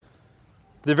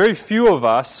There are very few of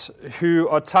us who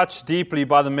are touched deeply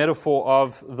by the metaphor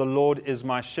of the Lord is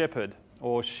my shepherd,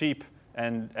 or sheep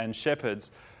and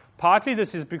shepherds. Partly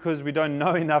this is because we don't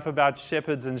know enough about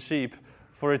shepherds and sheep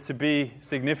for it to be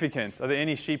significant. Are there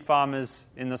any sheep farmers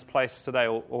in this place today,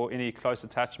 or any close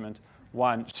attachment?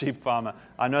 One sheep farmer.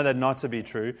 I know that not to be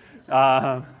true.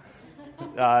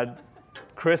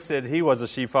 Chris said he was a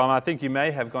sheep farmer. I think you may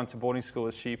have gone to boarding school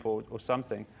with sheep or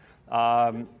something.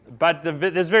 But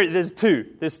there's two.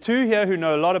 There's two here who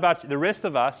know a lot about. The rest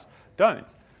of us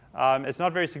don't. It's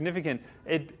not very significant.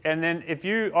 And then if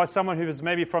you are someone who is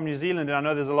maybe from New Zealand, and I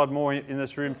know there's a lot more in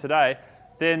this room today,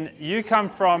 then you come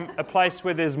from a place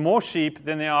where there's more sheep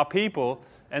than there are people.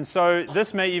 And so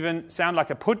this may even sound like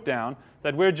a put down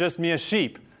that we're just mere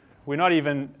sheep. We're not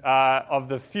even of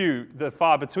the few, the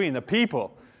far between, the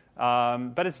people.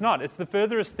 But it's not. It's the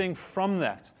furthest thing from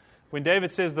that. When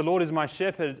David says, the Lord is my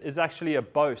shepherd, it's actually a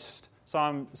boast.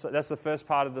 So that's the first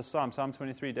part of the psalm. Psalm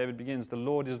 23, David begins, the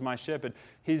Lord is my shepherd.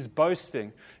 He's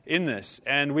boasting in this.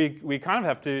 And we kind of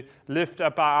have to lift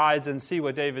up our eyes and see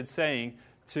what David's saying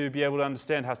to be able to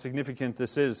understand how significant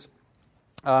this is.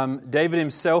 David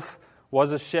himself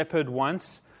was a shepherd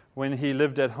once when he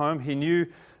lived at home. He knew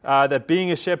that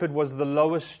being a shepherd was the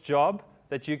lowest job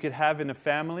that you could have in a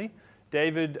family.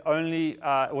 David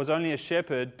was only a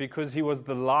shepherd because he was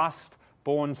the last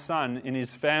born son in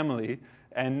his family,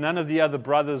 and none of the other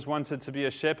brothers wanted to be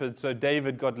a shepherd, so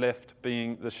David got left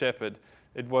being the shepherd.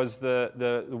 It was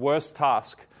the worst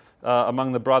task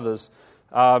among the brothers,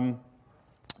 the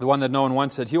one that no one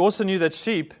wanted. He also knew that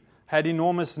sheep had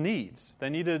enormous needs. They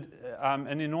needed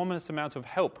an enormous amount of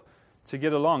help to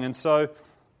get along, and so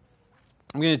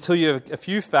I'm going to tell you a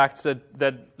few facts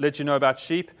that let you know about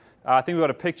sheep. I think we've got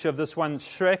a picture of this one,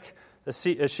 Shrek,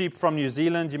 a sheep from New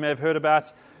Zealand you may have heard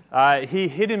about. He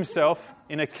hid himself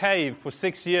in a cave for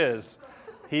 6 years.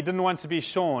 He didn't want to be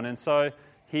shorn, and so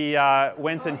he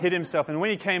went and hid himself. And when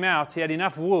he came out, he had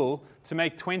enough wool to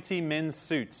make 20 men's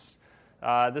suits.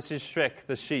 This is Shrek,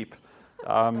 the sheep.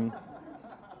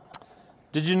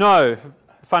 Did you know,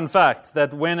 fun fact,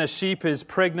 that when a sheep is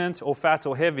pregnant or fat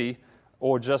or heavy,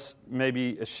 or just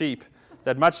maybe a sheep,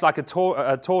 that much like a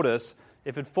tortoise,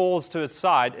 if it falls to its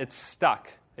side, it's stuck.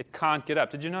 It can't get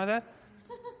up. Did you know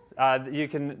that? You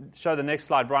can show the next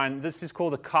slide, Brian. This is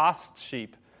called a cast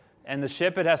sheep. And the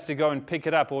shepherd has to go and pick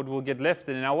it up or it will get left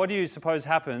in. Now, what do you suppose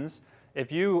happens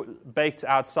if you baked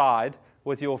outside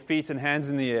with your feet and hands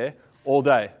in the air all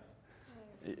day?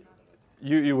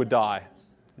 You would die.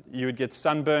 You would get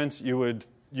sunburnt. You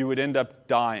would end up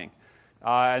dying.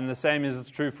 And the same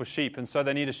is true for sheep. And so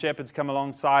they need a shepherd to come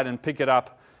alongside and pick it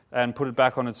up and put it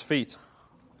back on its feet.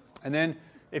 And then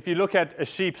if you look at a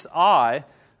sheep's eye,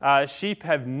 sheep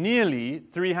have nearly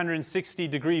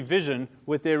 360-degree vision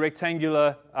with their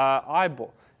rectangular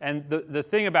eyeball. And the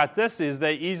thing about this is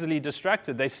they're easily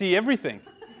distracted. They see everything.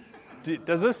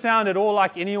 Does this sound at all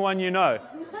like anyone you know?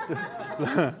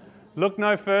 Look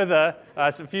no further.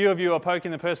 A few of you are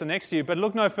poking the person next to you, but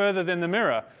look no further than the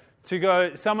mirror to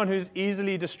go, someone who's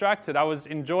easily distracted. I was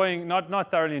enjoying,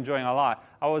 not thoroughly enjoying, I lie.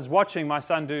 I was watching my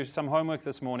son do some homework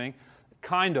this morning,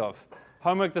 kind of.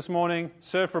 Homework this morning,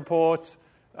 surf reports,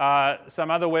 some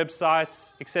other websites,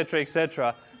 etc.,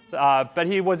 etc. But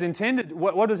he was intended,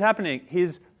 what was happening?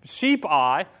 His sheep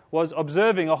eye was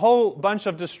observing a whole bunch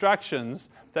of distractions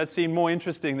that seemed more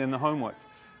interesting than the homework.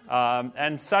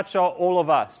 And such are all of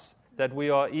us, that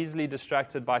we are easily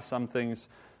distracted by some things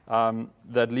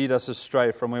that lead us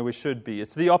astray from where we should be.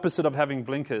 It's the opposite of having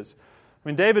blinkers.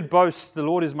 When David boasts, the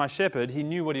Lord is my shepherd, he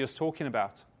knew what he was talking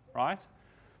about, right?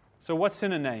 So what's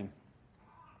in a name?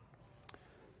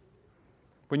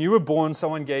 When you were born,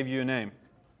 someone gave you a name.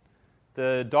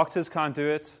 The doctors can't do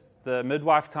it. The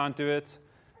midwife can't do it.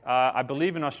 I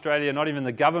believe in Australia, not even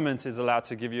the government is allowed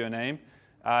to give you a name.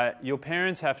 Your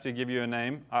parents have to give you a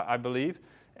name, I believe.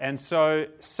 And so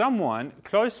someone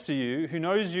close to you who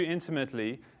knows you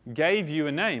intimately gave you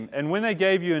a name. And when they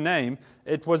gave you a name,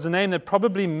 it was a name that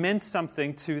probably meant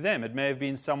something to them. It may have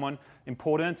been someone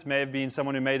important, may have been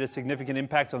someone who made a significant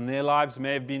impact on their lives,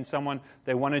 may have been someone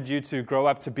they wanted you to grow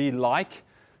up to be like,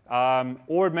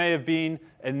 or it may have been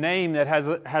a name that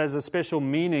has a special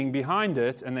meaning behind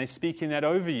it, and they're speaking that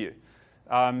over you.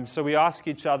 So we ask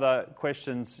each other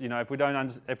questions, if we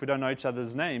don't know each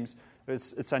other's names,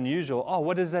 it's unusual. Oh,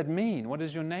 what does that mean? What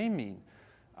does your name mean?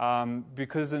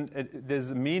 Because there's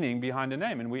a meaning behind a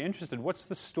name, and we're interested. What's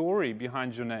the story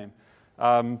behind your name?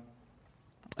 And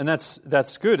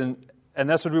that's good, and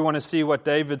that's what we want to see what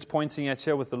David's pointing at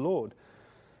here with the Lord.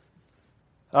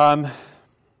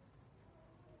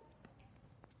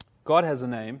 God has a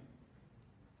name,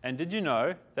 and did you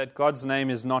know that God's name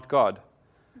is not God?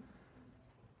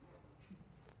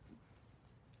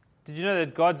 Did you know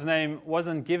that God's name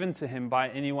wasn't given to him by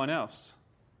anyone else?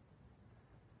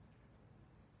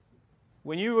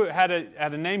 When you had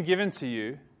a name given to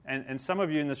you, and some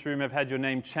of you in this room have had your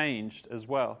name changed as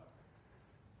well.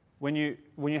 When you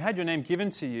had your name given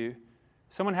to you,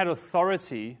 someone had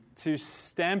authority to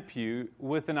stamp you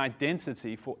with an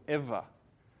identity forever.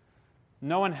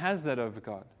 No one has that over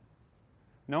God.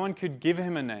 No one could give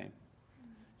him a name.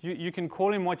 You can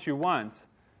call him what you want,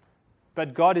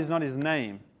 but God is not his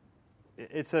name.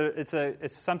 It's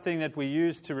something that we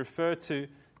use to refer to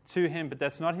him, but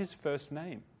that's not his first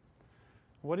name.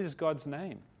 What is God's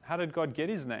name? How did God get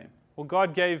his name? Well,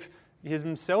 God gave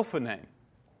himself a name.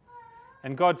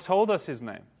 And God told us his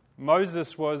name.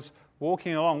 Moses was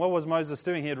walking along. What was Moses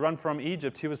doing? He had run from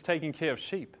Egypt. He was taking care of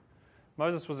sheep.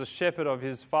 Moses was a shepherd of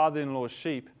his father-in-law's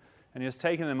sheep, and he was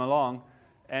taking them along,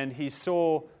 and he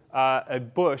saw a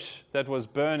bush that was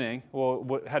burning,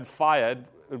 or had fired.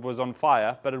 It was on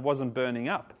fire, but it wasn't burning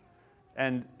up.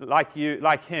 And like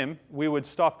him, we would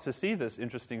stop to see this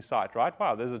interesting sight, right?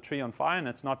 Wow, there's a tree on fire and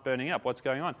it's not burning up. What's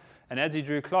going on? And as he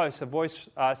drew close, a voice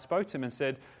spoke to him and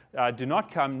said, do not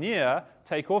come near,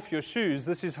 take off your shoes.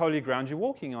 This is holy ground you're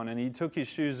walking on. And he took his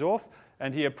shoes off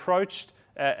and he approached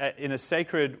in a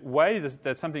sacred way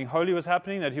that something holy was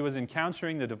happening, that he was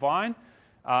encountering the divine.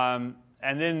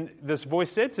 And then this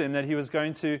voice said to him that he was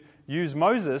going to use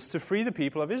Moses to free the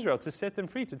people of Israel, to set them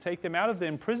free, to take them out of their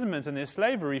imprisonment and their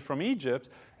slavery from Egypt,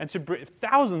 and to bring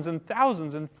thousands and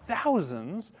thousands and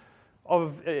thousands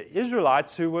of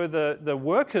Israelites who were the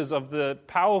workers of the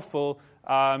powerful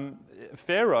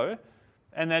Pharaoh,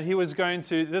 and that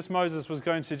this Moses was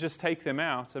going to just take them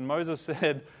out. And Moses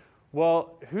said,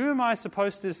 well, who am I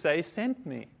supposed to say sent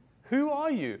me? Who are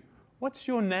you? What's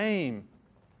your name?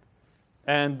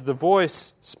 And the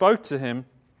voice spoke to him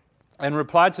and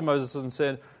replied to Moses and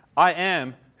said, I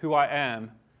am who I am.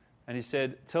 And he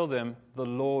said, tell them the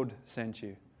Lord sent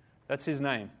you. That's his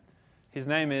name. His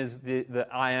name is the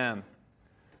I am.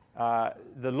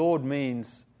 The Lord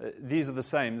means, these are the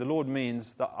same. The Lord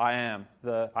means the I am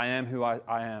who I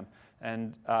am.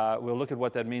 And we'll look at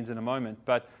what that means in a moment.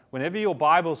 But whenever your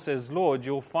Bible says Lord,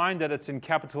 you'll find that it's in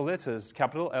capital letters,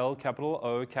 capital L, capital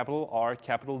O, capital R,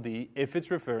 capital D, if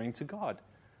it's referring to God.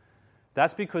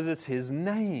 That's because it's his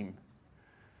name.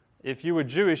 If you were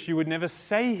Jewish, you would never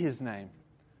say his name.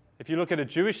 If you look at a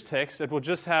Jewish text, it will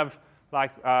just have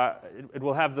it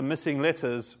will have the missing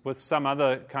letters with some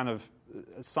other kind of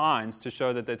signs to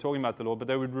show that they're talking about the Lord, but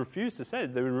they would refuse to say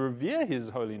it. They would revere his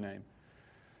holy name.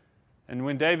 And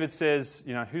when David says,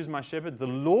 who's my shepherd? The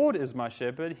Lord is my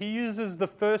shepherd. He uses the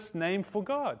first name for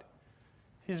God.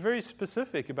 He's very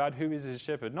specific about who is his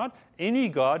shepherd. Not any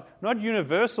God, not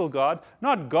universal God,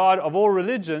 not God of all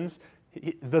religions.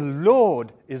 The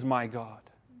Lord is my God.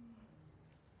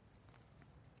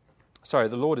 Sorry,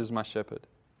 the Lord is my shepherd.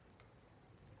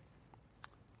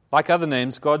 Like other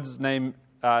names, God's name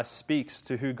speaks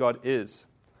to who God is.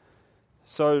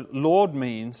 So Lord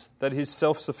means that he's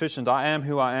self-sufficient. I am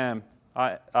who I am.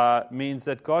 Means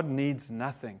that God needs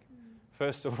nothing,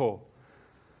 first of all.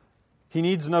 He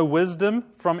needs no wisdom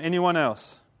from anyone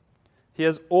else. He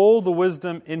has all the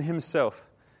wisdom in himself.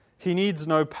 He needs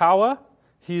no power.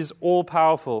 He is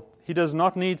all-powerful. He does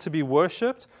not need to be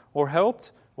worshipped or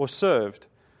helped or served.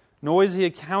 Nor is he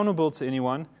accountable to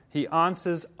anyone. He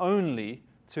answers only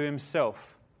to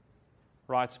himself,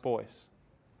 writes Boyce.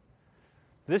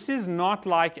 This is not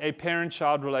like a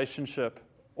parent-child relationship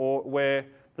or where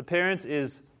the parent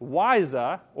is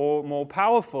wiser or more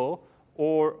powerful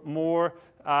or more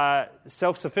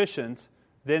self-sufficient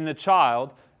than the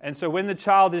child. And so when the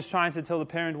child is trying to tell the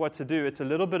parent what to do, it's a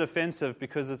little bit offensive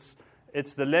because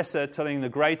it's the lesser telling the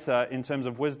greater in terms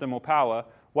of wisdom or power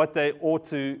what they ought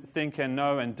to think and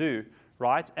know and do,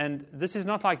 right? And this is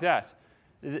not like that.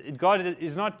 God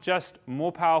is not just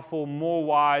more powerful, more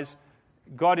wise.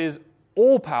 God is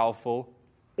all-powerful,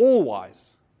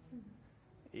 all-wise.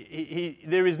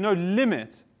 There is no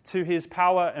limit to his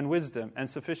power and wisdom and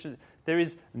sufficient. There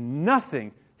is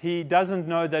nothing he doesn't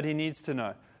know that he needs to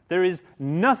know. There is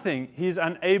nothing he's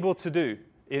unable to do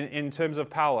in terms of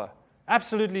power.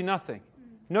 Absolutely nothing.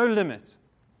 No limit.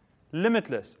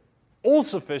 Limitless.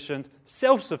 All-sufficient,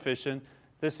 self-sufficient.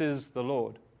 This is the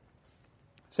Lord.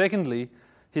 Secondly,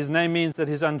 his name means that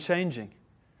he's unchanging.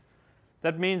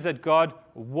 That means that God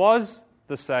was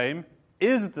the same,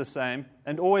 is the same,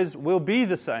 and always will be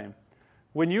the same.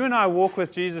 When you and I walk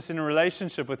with Jesus in a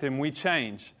relationship with him, we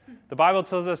change. The Bible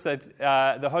tells us that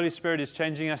the Holy Spirit is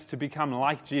changing us to become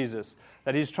like Jesus,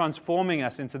 that he's transforming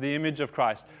us into the image of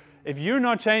Christ. If you're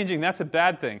not changing, that's a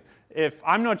bad thing. If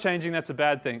I'm not changing, that's a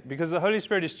bad thing, because the Holy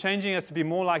Spirit is changing us to be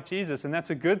more like Jesus, and that's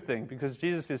a good thing, because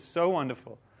Jesus is so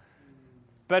wonderful.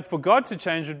 But for God to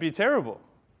change would be terrible.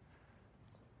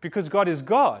 Because God is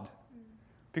God.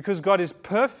 Because God is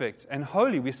perfect and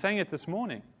holy. We sang it this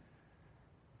morning.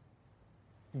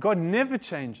 God never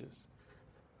changes.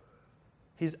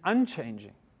 He's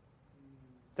unchanging.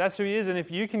 That's who He is. And if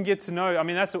you can get to know, I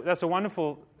mean, that's a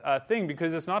wonderful thing,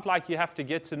 because it's not like you have to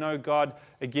get to know God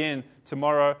again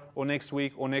tomorrow or next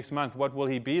week or next month. What will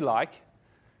He be like?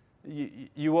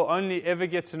 You will only ever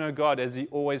get to know God as He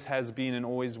always has been and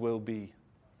always will be.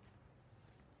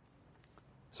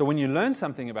 So when you learn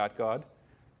something about God,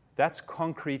 that's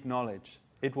concrete knowledge.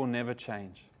 It will never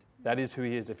change. That is who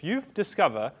He is. If you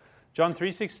discover John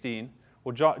 3:16,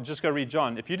 or just go read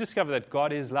John, if you discover that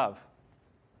God is love,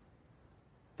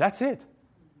 that's it.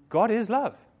 God is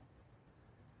love.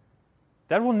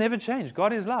 That will never change.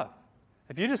 God is love.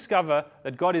 If you discover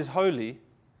that God is holy,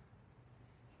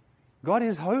 God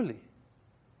is holy.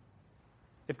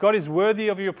 If God is worthy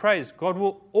of your praise, God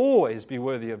will always be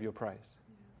worthy of your praise.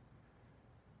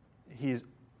 He is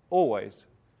always,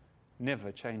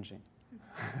 never changing.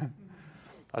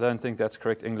 I don't think that's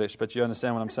correct English, but you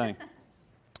understand what I'm saying.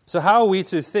 So how are we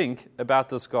to think about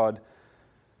this God?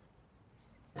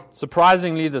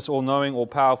 Surprisingly, this all-knowing,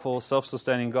 all-powerful,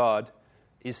 self-sustaining God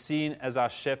is seen as our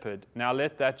shepherd. Now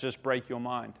let that just break your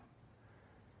mind.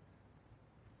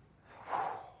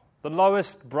 The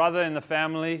lowest brother in the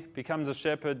family becomes a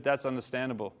shepherd. That's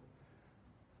understandable.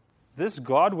 This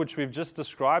God, which we've just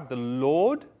described, the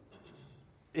Lord,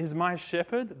 is my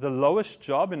shepherd, the lowest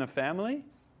job in a family.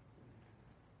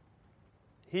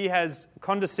 He has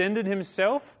condescended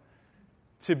Himself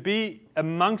to be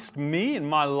amongst me in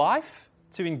my life,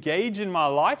 to engage in my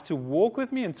life, to walk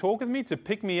with me and talk with me, to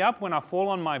pick me up when I fall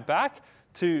on my back,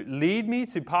 to lead me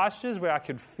to pastures where I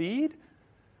could feed.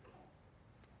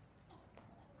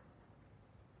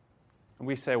 And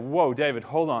we say, whoa, David,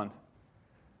 hold on.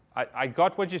 I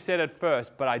got what you said at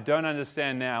first, but I don't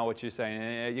understand now what you're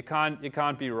saying. You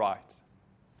can't be right.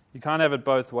 You can't have it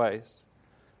both ways.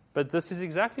 But this is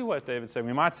exactly what David said.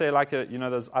 We might say like I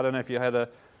don't know if you had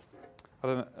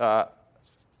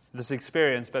this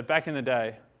experience, but back in the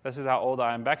day, this is how old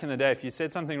I am. Back in the day, if you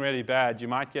said something really bad, you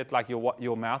might get like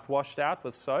your mouth washed out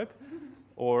with soap,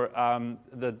 or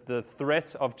the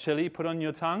threat of chili put on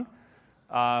your tongue.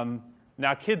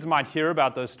 Now, kids might hear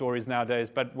about those stories nowadays,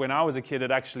 but when I was a kid,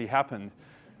 it actually happened.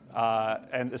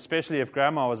 And especially if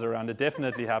grandma was around, it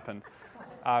definitely happened.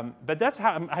 But that's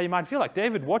how you might feel like,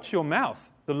 David, watch your mouth.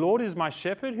 The Lord is my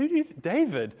shepherd. Who do you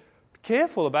David, be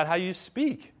careful about how you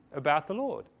speak about the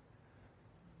Lord.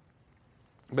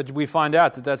 But we find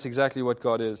out that that's exactly what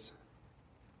God is.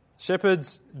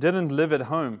 Shepherds didn't live at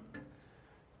home.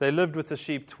 They lived with the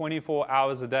sheep 24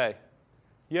 hours a day.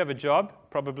 You have a job,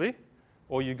 probably,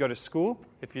 or you go to school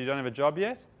if you don't have a job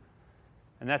yet,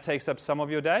 and that takes up some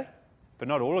of your day, but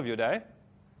not all of your day.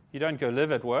 You don't go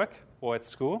live at work or at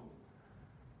school,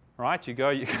 right? You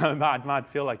go might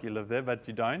feel like you live there, but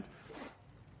you don't.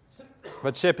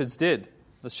 But shepherds did.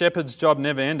 The shepherd's job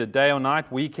never ended, day or night,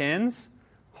 weekends.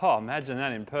 Oh, imagine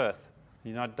that in Perth.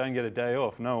 You don't get a day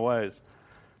off, no ways.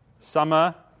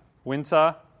 Summer,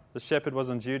 winter, the shepherd was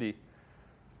on duty.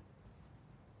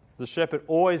 The shepherd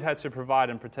always had to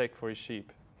provide and protect for his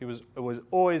sheep. It was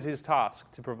always his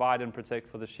task to provide and protect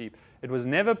for the sheep. It was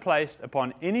never placed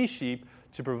upon any sheep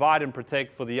to provide and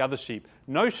protect for the other sheep.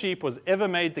 No sheep was ever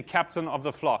made the captain of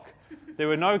the flock. There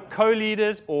were no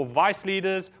co-leaders or vice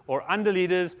leaders or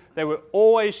under-leaders. They were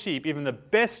always sheep. Even the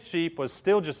best sheep was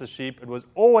still just a sheep. It was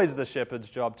always the shepherd's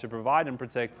job to provide and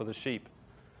protect for the sheep.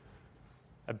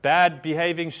 A bad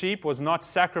behaving sheep was not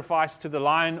sacrificed to the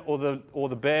lion or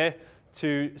the bear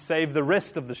to save the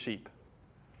rest of the sheep.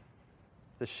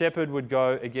 The shepherd would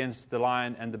go against the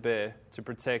lion and the bear to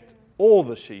protect all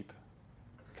the sheep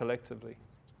collectively.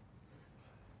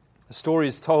 The story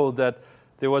is told that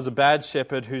there was a bad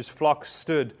shepherd whose flock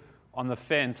stood on the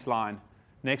fence line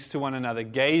next to one another,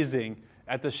 gazing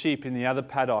at the sheep in the other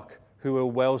paddock who were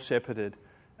well shepherded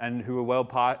and who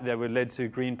were they were led to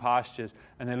green pastures,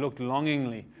 and they looked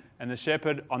longingly. And the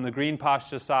shepherd on the green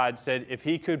pasture side said if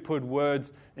he could put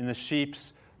words in the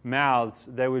sheep's mouths,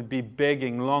 they would be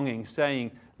begging, longing,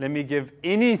 saying, "Let me give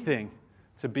anything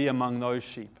to be among those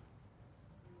sheep."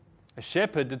 A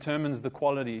shepherd determines the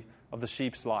quality of the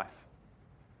sheep's life.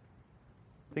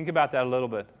 Think about that a little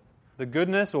bit. The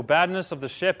goodness or badness of the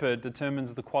shepherd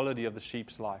determines the quality of the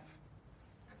sheep's life.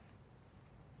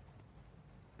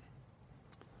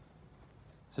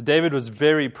 So David was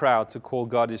very proud to call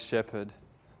God his shepherd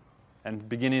and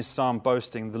begin his psalm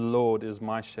boasting, "The Lord is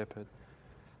my shepherd."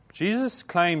 Jesus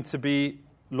claimed to be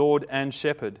Lord and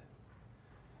shepherd.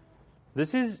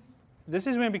 This is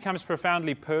when it becomes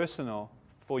profoundly personal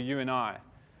for you and I.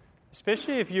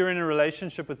 Especially if you're in a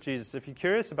relationship with Jesus. If you're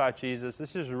curious about Jesus,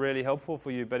 this is really helpful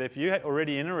for you. But if you're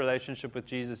already in a relationship with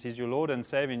Jesus, He's your Lord and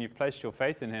Savior, and you've placed your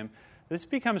faith in Him, this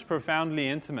becomes profoundly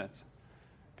intimate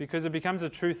because it becomes a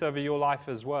truth over your life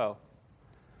as well.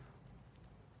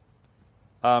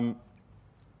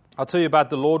 I'll tell you about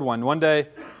the Lord one. One day,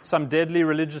 some deadly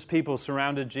religious people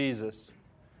surrounded Jesus,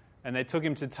 and they took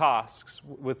Him to task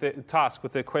with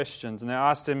their questions. And they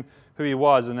asked Him who He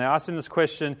was, and they asked Him this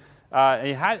question,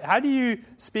 how do you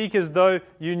speak as though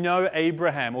you know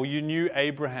Abraham or you knew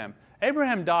Abraham?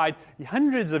 Abraham died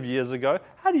hundreds of years ago.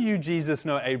 How do you, Jesus,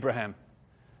 know Abraham?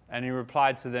 And He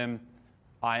replied to them,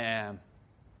 I am.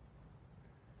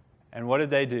 And what did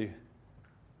they do?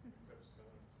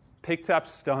 Picked up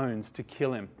stones to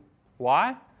kill Him.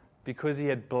 Why? Because He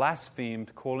had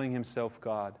blasphemed, calling Himself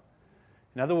God.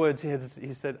 In other words,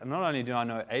 he said, not only do I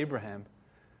know Abraham,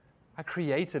 I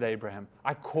created Abraham.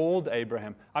 I called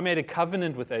Abraham. I made a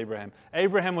covenant with Abraham.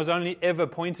 Abraham was only ever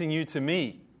pointing you to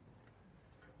me.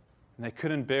 And they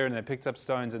couldn't bear it, and they picked up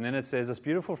stones. And then it says this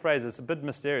beautiful phrase, it's a bit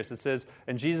mysterious. It says,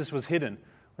 and Jesus was hidden.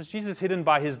 Was Jesus hidden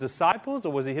by His disciples,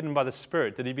 or was He hidden by the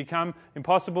Spirit? Did He become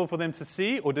impossible for them to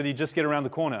see, or did He just get around the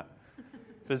corner?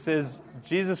 But it says,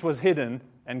 Jesus was hidden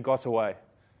and got away.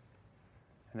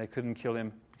 And they couldn't kill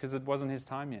Him because it wasn't His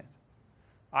time yet.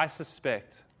 I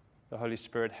suspect the Holy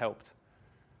Spirit helped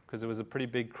because it was a pretty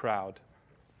big crowd.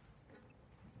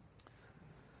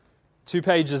 2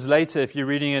 pages later, if you're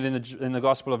reading it in the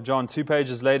Gospel of John, 2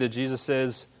 pages later, Jesus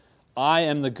says, I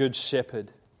am the good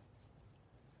shepherd.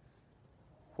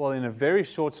 Well, in a very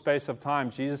short space of time,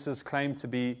 Jesus is claimed to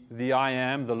be the I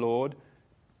am, the Lord,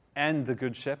 and the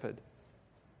good shepherd.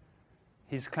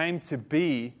 He's claimed to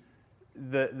be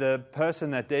the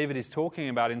person that David is talking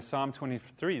about in Psalm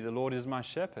 23, the Lord is my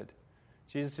shepherd.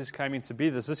 Jesus is claiming to be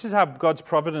this. This is how God's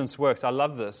providence works. I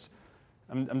love this.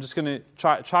 I'm just going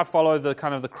to try follow the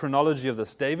kind of the chronology of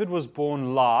this. David was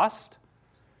born last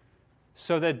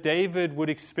so that David would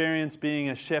experience being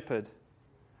a shepherd.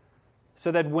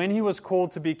 So that when he was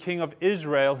called to be king of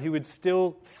Israel, he would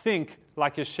still think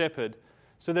like a shepherd.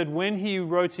 So that when he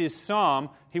wrote his psalm,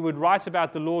 he would write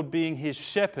about the Lord being his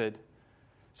shepherd.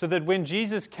 So that when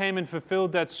Jesus came and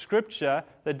fulfilled that scripture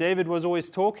that David was always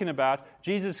talking about,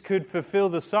 Jesus could fulfill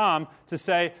the psalm to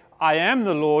say, I am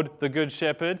the Lord, the good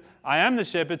shepherd. I am the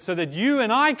shepherd, so that you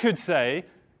and I could say,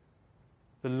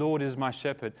 the Lord is my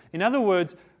shepherd. In other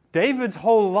words, David's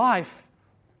whole life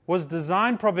was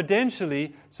designed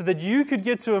providentially so that you could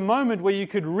get to a moment where you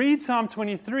could read Psalm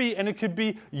 23 and it could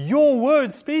be your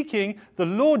words speaking, the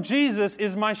Lord Jesus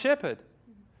is my shepherd.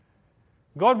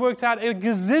 God worked out a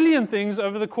gazillion things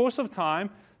over the course of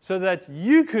time so that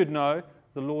you could know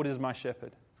the Lord is my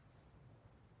shepherd.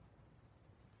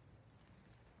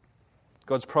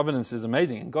 God's providence is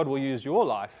amazing, and God will use your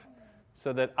life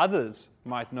so that others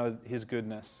might know His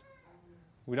goodness.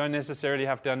 We don't necessarily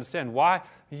have to understand why.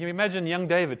 You imagine young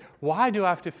David, why do I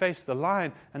have to face the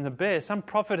lion and the bear? Some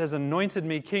prophet has anointed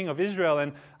me king of Israel,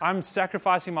 and I'm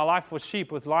sacrificing my life for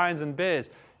sheep with lions and bears.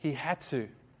 He had to,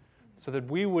 so that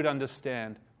we would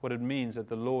understand what it means that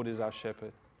the Lord is our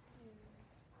shepherd.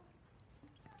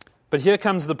 But here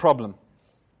comes the problem.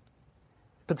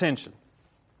 Potentially.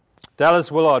 Dallas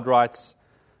Willard writes,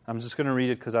 I'm just going to read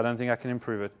it because I don't think I can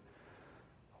improve it.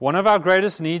 One of our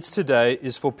greatest needs today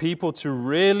is for people to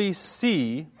really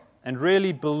see and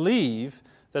really believe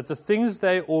that the things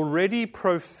they already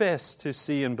profess to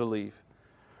see and believe.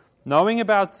 Knowing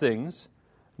about things,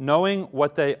 knowing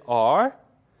what they are,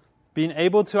 being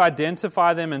able to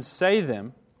identify them and say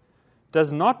them,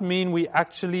 does not mean we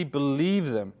actually believe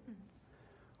them.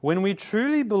 When we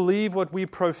truly believe what we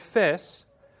profess,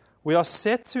 we are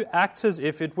set to act as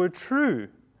if it were true.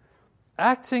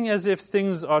 Acting as if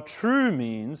things are true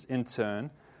means, in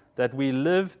turn, that we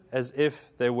live as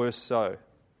if they were so.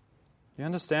 You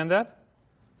understand that?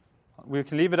 We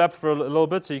can leave it up for a little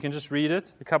bit so you can just read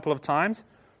it a couple of times.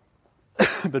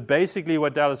 But basically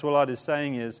what Dallas Willard is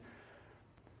saying is,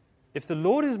 if the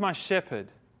Lord is my shepherd,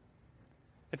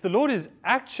 if the Lord is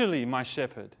actually my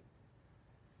shepherd,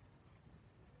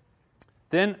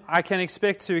 then I can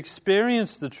expect to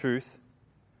experience the truth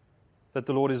that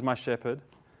the Lord is my shepherd.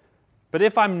 But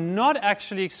if I'm not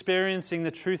actually experiencing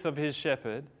the truth of His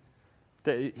shepherd,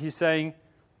 he's saying,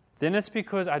 then it's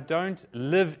because I don't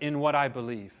live in what I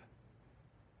believe.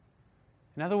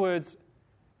 In other words,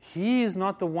 He is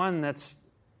not the one that's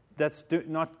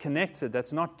not connected,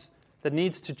 that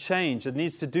needs to change, that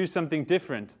needs to do something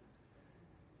different.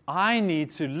 I need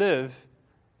to live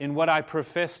in what I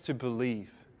profess to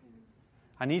believe.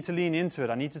 I need to lean into it.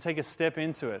 I need to take a step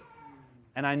into it.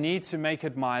 and I need to make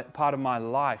it part of my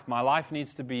life. My life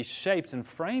needs to be shaped and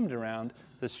framed around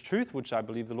this truth, which I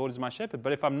believe the Lord is my shepherd.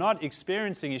 But if I'm not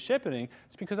experiencing His shepherding,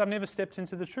 it's because I've never stepped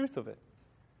into the truth of it.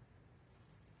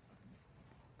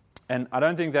 And I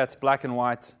don't think that's black and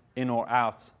white, in or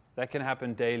out. That can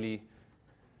happen daily.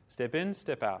 Step in,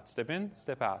 step out. Step in,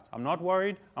 step out. I'm not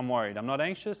worried, I'm worried. I'm not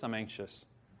anxious, I'm anxious.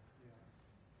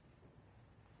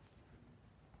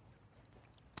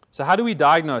 So how do we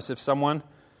diagnose if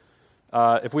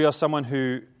we are someone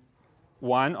who,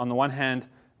 on the one hand,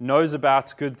 knows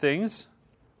about good things,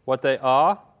 what they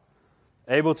are,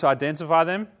 able to identify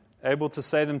them, able to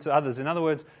say them to others? In other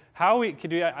words,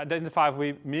 could we identify if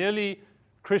we merely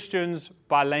Christians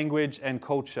by language and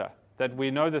culture, that we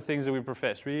know the things that we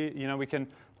profess? We can,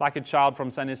 like a child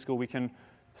from Sunday school, we can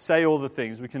say all the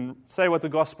things. We can say what the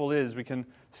gospel is. We can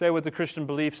say what the Christian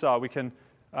beliefs are. We can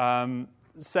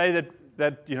say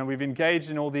that we've engaged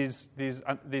in all these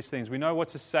things. We know what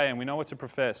to say and we know what to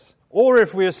profess. Or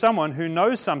if we are someone who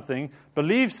knows something,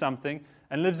 believes something,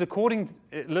 and lives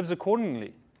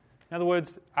accordingly. In other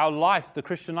words, our life, the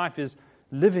Christian life, is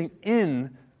living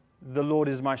in the Lord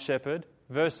is my shepherd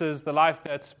versus the life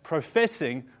that's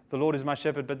professing the Lord is my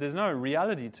shepherd, but there's no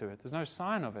reality to it. There's no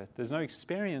sign of it. There's no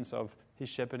experience of His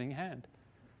shepherding hand.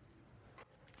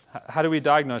 How do we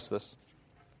diagnose this?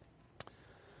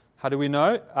 How do we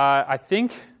know? I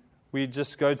think we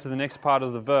just go to the next part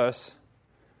of the verse,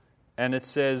 and it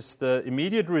says the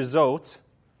immediate result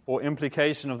or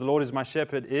implication of the Lord is my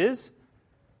shepherd is,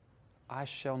 I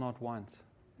shall not want.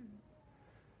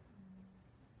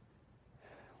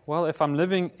 Well, if I'm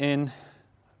living in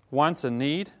want and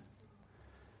need,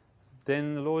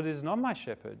 then the Lord is not my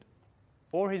shepherd,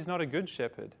 or He's not a good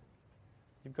shepherd.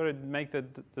 You've got to make the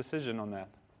decision on that.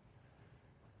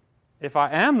 If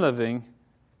I am living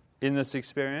in this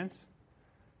experience,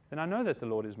 then I know that the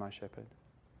Lord is my shepherd.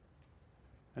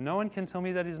 And no one can tell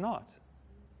me that He's not.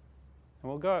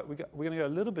 And we're going to go a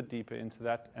little bit deeper into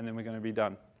that, and then we're going to be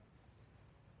done.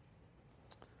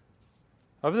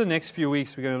 Over the next few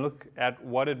weeks, we're going to look at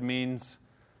what it means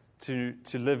to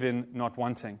live in not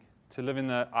wanting, to live in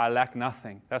the I lack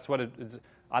nothing. That's what it is.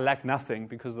 I lack nothing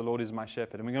because the Lord is my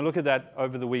shepherd. And we're going to look at that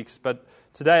over the weeks. But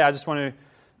today I just want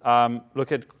to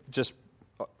look at just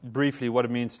briefly what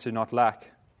it means to not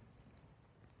lack.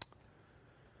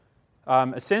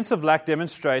 A sense of lack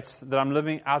demonstrates that I'm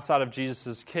living outside of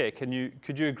Jesus' care. Could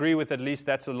you agree with at least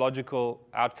that's a logical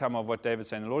outcome of what David's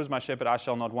saying? The Lord is my shepherd, I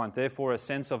shall not want. Therefore, a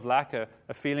sense of lack, a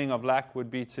feeling of lack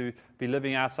would be to be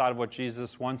living outside of what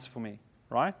Jesus wants for me,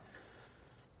 right?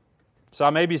 So I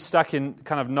may be stuck in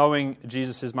kind of knowing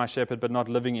Jesus is my shepherd, but not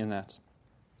living in that.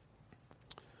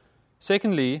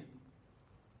 Secondly,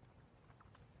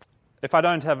 if I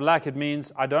don't have lack, it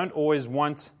means I don't always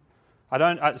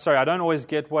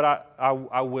get what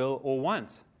I will or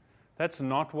want. That's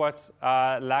not what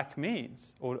lack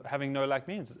means, or having no lack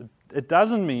means. It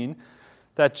doesn't mean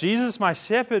that Jesus my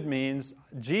shepherd means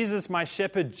Jesus my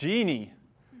shepherd genie,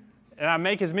 and I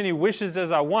make as many wishes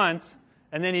as I want,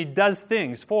 and then He does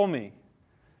things for me.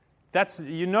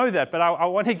 You know that, but I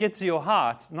want to get to your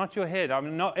heart, not your head. I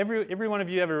mean, not every one of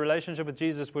you have a relationship with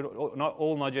Jesus would not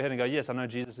all nod your head and go, yes, I know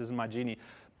Jesus isn't my genie.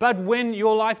 But when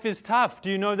your life is tough, do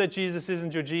you know that Jesus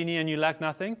isn't your genie and you lack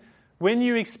nothing? When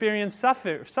you experience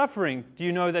suffering, do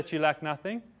you know that you lack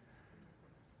nothing?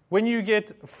 When you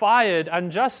get fired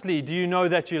unjustly, do you know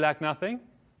that you lack nothing?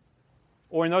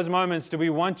 Or in those moments, do we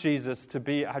want Jesus to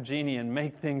be our genie and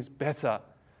make things better,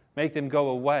 make them go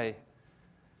away?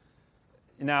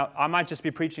 Now, I might just be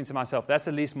preaching to myself. That's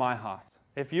at least my heart.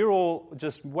 If you're all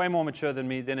just way more mature than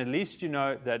me, then at least you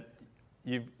know that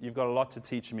you've got a lot to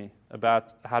teach me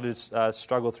about how to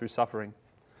struggle through suffering.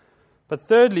 But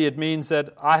thirdly, it means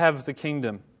that I have the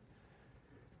kingdom.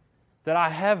 That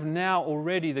I have now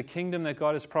already the kingdom that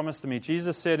God has promised to me.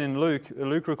 Jesus said in Luke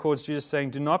records Jesus saying,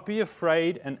 do not be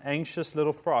afraid and anxious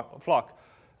little flock.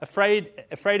 Afraid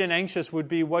and anxious would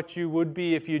be what you would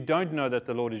be if you don't know that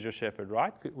the Lord is your shepherd,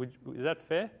 right? Is that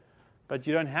fair? But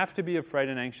you don't have to be afraid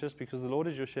and anxious because the Lord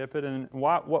is your shepherd. And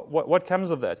what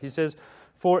comes of that? He says,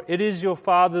 for it is your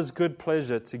Father's good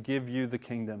pleasure to give you the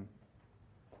kingdom.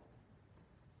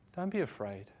 Don't be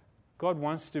afraid. God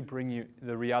wants to bring you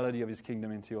the reality of His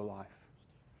kingdom into your life.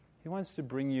 He wants to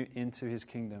bring you into His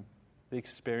kingdom, the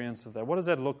experience of that. What does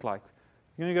that look like?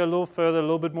 You're going to go a little further, a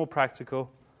little bit more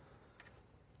practical.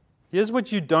 Here's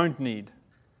what you don't need,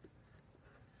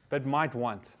 but might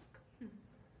want.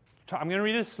 I'm going to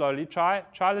read it slowly. Try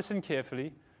listen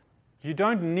carefully. You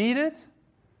don't need it,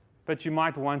 but you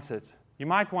might want it. You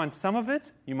might want some of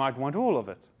it. You might want all of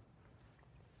it.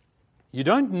 You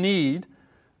don't need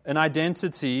an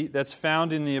identity that's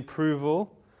found in the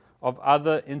approval of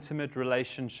other intimate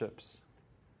relationships.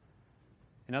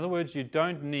 In other words, you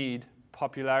don't need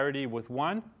popularity with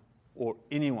one or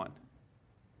anyone.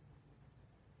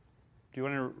 Do you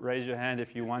want to raise your hand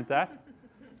if you want that?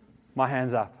 My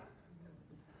hand's up.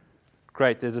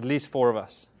 Great, there's at least 4 of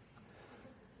us.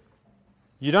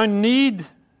 You don't need,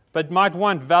 but might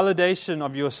want validation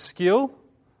of your skill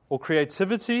or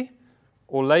creativity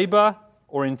or labor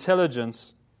or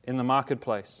intelligence in the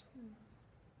marketplace.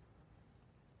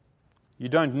 You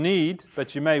don't need,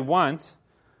 but you may want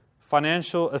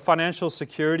a financial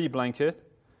security blanket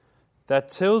that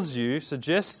tells you,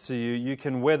 suggests to you, you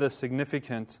can weather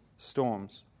significant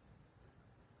storms.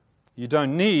 You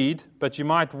don't need, but you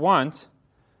might want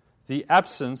the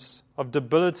absence of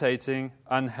debilitating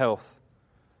unhealth.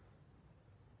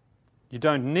 You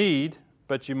don't need,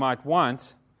 but you might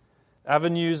want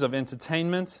avenues of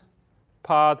entertainment,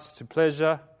 paths to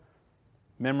pleasure,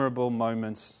 memorable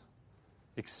moments,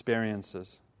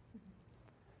 experiences.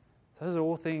 Those are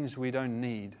all things we don't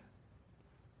need,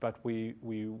 but we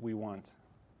want.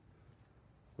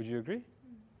 Would you agree?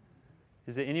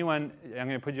 Is there anyone, I'm going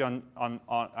to put you on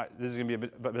this is going to be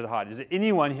a bit hard. Is there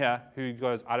anyone here who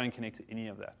goes, I don't connect to any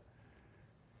of that?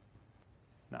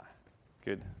 No.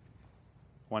 Good.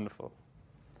 Wonderful.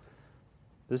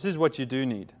 This is what you do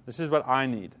need. This is what I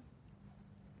need.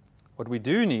 What we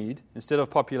do need, instead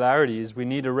of popularity, is we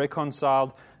need a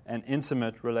reconciled and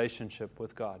intimate relationship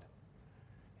with God.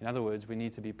 In other words, we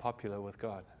need to be popular with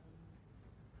God.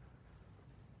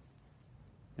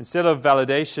 Instead of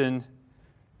validation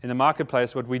in the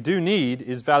marketplace, what we do need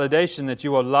is validation that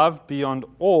you are loved beyond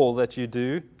all that you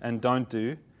do and don't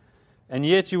do, and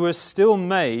yet you were still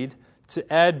made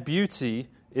to add beauty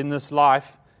in this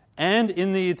life and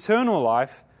in the eternal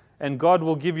life, and God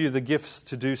will give you the gifts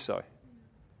to do so.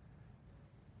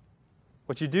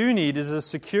 What you do need is a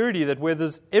security that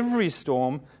weathers every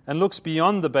storm and looks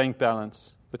beyond the bank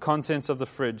balance, the contents of the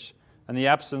fridge, and the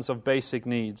absence of basic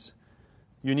needs.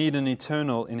 You need an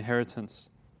eternal inheritance.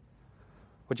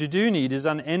 What you do need is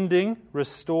unending,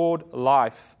 restored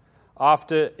life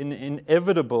after an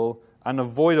inevitable,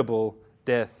 unavoidable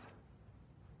death.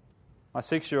 My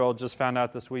 6-year-old just found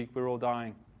out this week we're all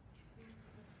dying.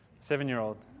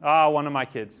 7-year-old. One of my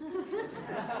kids.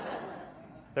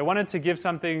 They wanted to give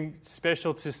something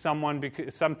special to someone,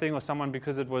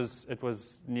 because it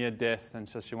was near death, and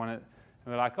so she wanted.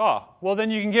 And we're like, well then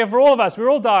you can give for all of us. We're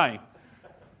all dying.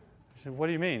 She said, what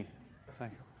do you mean? It's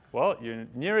like, well, you're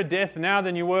nearer death now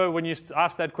than you were when you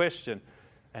asked that question,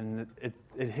 and it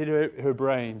hit her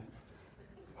brain.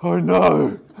 Oh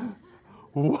no!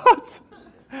 What?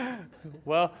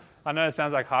 Well, I know it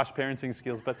sounds like harsh parenting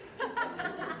skills, but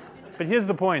here's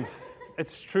the point.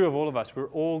 It's true of all of us. We're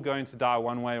all going to die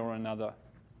one way or another.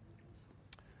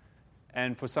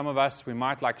 And for some of us, we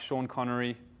might, like Sean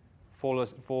Connery,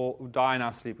 die in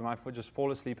our sleep. We might just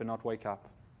fall asleep and not wake up.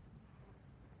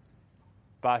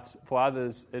 But for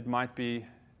others, it might be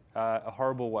a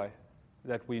horrible way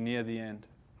that we near the end.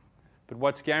 But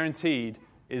what's guaranteed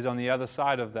is on the other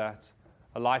side of that,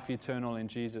 a life eternal in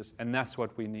Jesus. And that's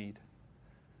what we need.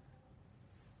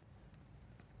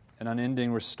 An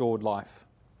unending, restored life.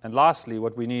 And lastly,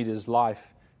 what we need is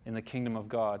life in the kingdom of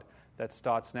God that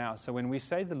starts now. So when we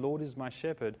say the Lord is my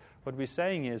shepherd, what we're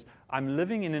saying is I'm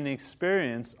living in an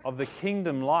experience of the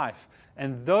kingdom life.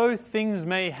 And though things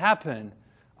may happen,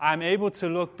 I'm able to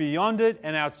look beyond it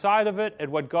and outside of it at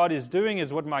what God is doing,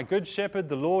 is what my good shepherd,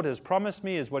 the Lord, has promised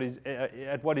me, is what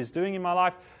He's doing in my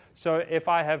life. So if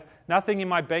I have nothing in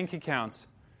my bank account,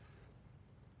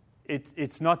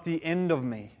 it's not the end of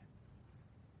me.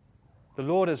 The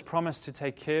Lord has promised to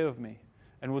take care of me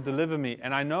and will deliver me.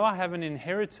 And I know I have an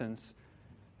inheritance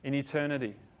in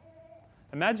eternity.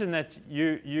 Imagine that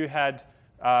you had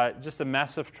just a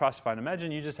massive trust fund.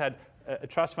 Imagine you just had a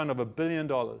trust fund of $1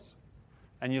 billion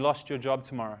and you lost your job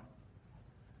tomorrow.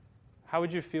 How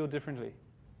would you feel differently?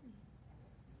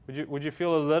 Would you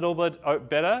feel a little bit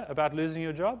better about losing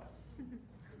your job?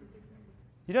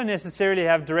 You don't necessarily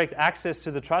have direct access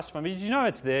to the trust fund, but you know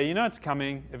it's there. You know it's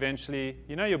coming eventually.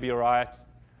 You know you'll be all right.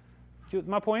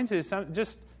 My point is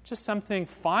just something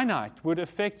finite would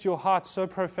affect your heart so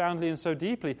profoundly and so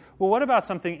deeply. Well, what about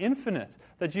something infinite?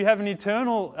 That you have an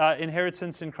eternal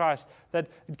inheritance in Christ that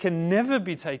can never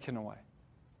be taken away.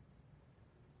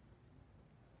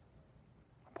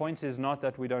 The point is not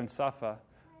that we don't suffer,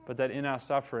 but that in our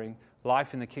suffering,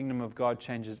 life in the kingdom of God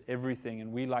changes everything.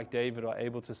 And we, like David, are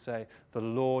able to say, the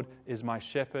Lord is my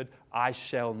shepherd, I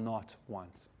shall not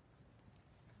want.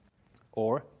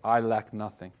 Or, I lack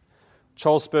nothing.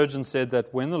 Charles Spurgeon said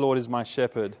that when the Lord is my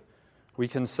shepherd, we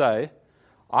can say,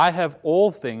 I have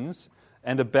all things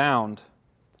and abound.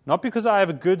 Not because I have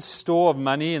a good store of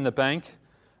money in the bank,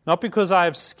 not because I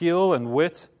have skill and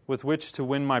wit with which to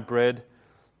win my bread,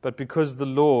 but because the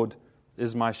Lord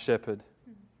is my shepherd. Do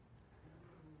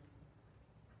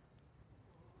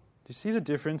you see the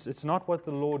difference? It's not what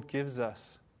the Lord gives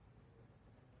us.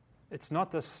 It's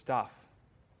not the stuff.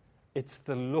 It's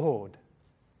the Lord.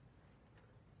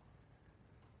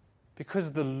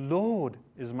 Because the Lord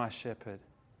is my shepherd,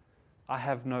 I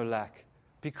have no lack.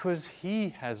 Because He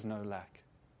has no lack.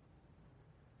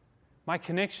 My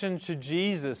connection to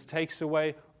Jesus takes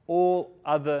away all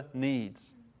other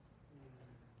needs.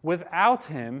 Without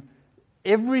Him,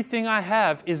 everything I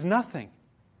have is nothing.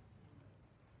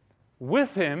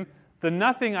 With Him, the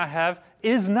nothing I have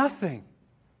is nothing.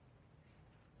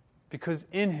 Because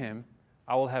in Him,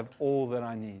 I will have all that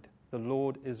I need. The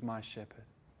Lord is my shepherd.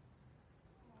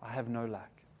 I have no lack.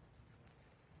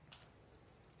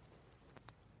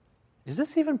 Is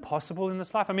this even possible in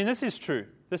this life? I mean, this is true.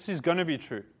 This is going to be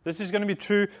true. This is going to be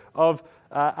true of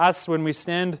us when we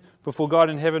stand before God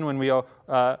in heaven, when we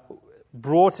are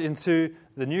brought into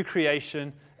the new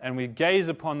creation and we gaze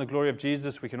upon the glory of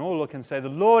Jesus. We can all look and say, the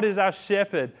Lord is our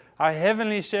shepherd, our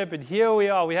heavenly shepherd. Here we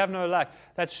are. We have no lack.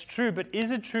 That's true, but is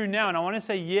it true now? And I want to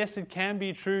say, yes, it can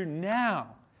be true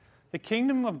now. The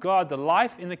kingdom of God, the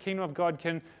life in the kingdom of God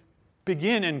can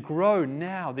begin and grow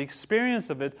now. The experience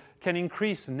of it can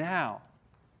increase now.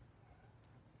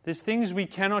 There's things we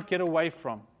cannot get away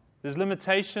from. There's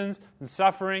limitations and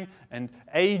suffering and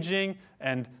aging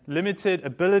and limited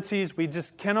abilities we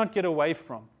just cannot get away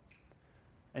from.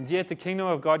 And yet the kingdom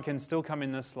of God can still come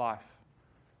in this life.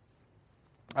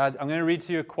 I'm going to read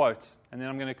to you a quote, and then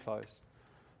I'm going to close,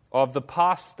 of the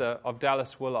pastor of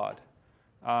Dallas Willard.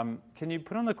 Can you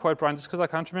put on the quote, Brian, just because I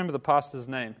can't remember the pastor's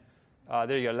name.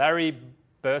 There you go. Larry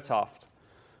Bertoft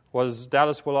was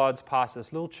Dallas Willard's pastor.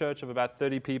 This little church of about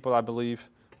 30 people, I believe,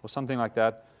 or something like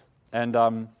that.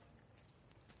 And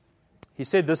he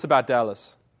said this about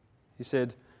Dallas. He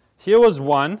said, here was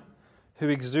one who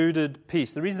exuded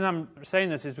peace. The reason I'm saying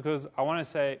this is because I want to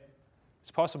say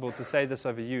it's possible to say this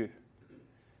over you.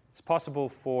 It's possible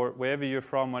for wherever you're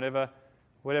from,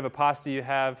 whatever pastor you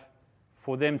have,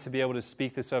 for them to be able to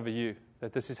speak this over you,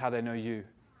 that this is how they know you.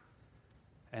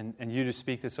 And you to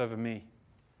speak this over me.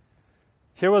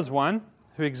 Here was one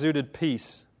who exuded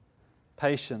peace,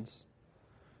 patience,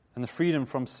 and the freedom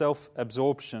from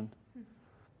self-absorption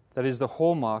that is the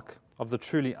hallmark of the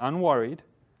truly unworried,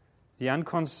 the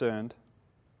unconcerned,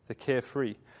 the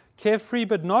carefree. Carefree,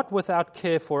 but not without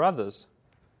care for others.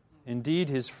 Indeed,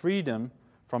 his freedom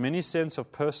from any sense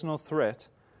of personal threat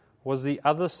was the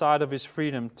other side of his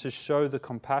freedom to show the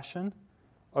compassion,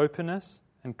 openness,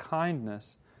 and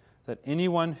kindness that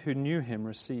anyone who knew him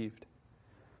received.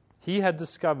 He had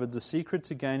discovered the secret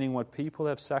to gaining what people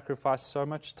have sacrificed so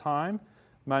much time,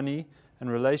 money,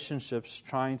 and relationships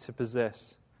trying to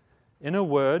possess. In a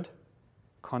word,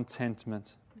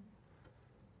 contentment.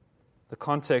 The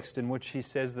context in which he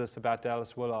says this about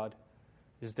Dallas Willard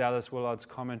is Dallas Willard's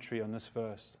commentary on this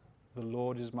verse. The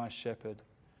Lord is my shepherd,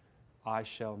 I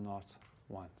shall not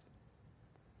want.